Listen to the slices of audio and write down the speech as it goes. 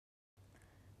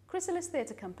Chrysalis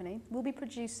Theatre Company will be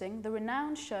producing the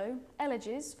renowned show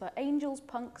Elegies for Angels,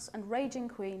 Punks and Raging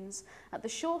Queens at the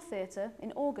Shaw Theatre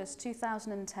in August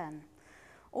 2010.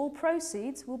 All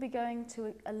proceeds will be going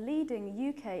to a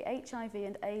leading UK HIV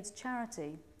and AIDS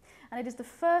charity, and it is the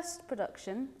first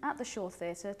production at the Shaw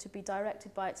Theatre to be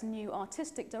directed by its new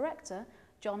artistic director,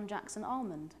 John Jackson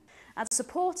Almond. As a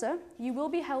supporter, you will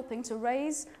be helping to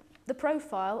raise the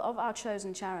profile of our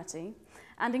chosen charity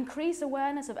and increase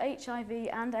awareness of HIV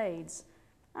and AIDS,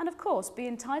 and of course be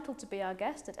entitled to be our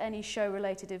guest at any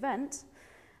show-related event,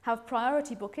 have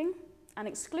priority booking and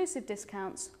exclusive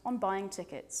discounts on buying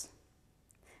tickets.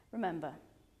 Remember,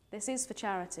 this is for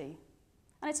charity,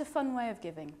 and it's a fun way of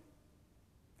giving.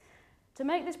 To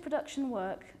make this production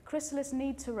work, Chrysalis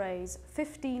need to raise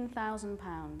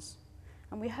 £15,000,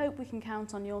 and we hope we can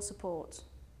count on your support.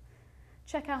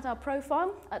 Check out our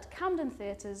profile at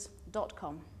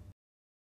camdentheatres.com.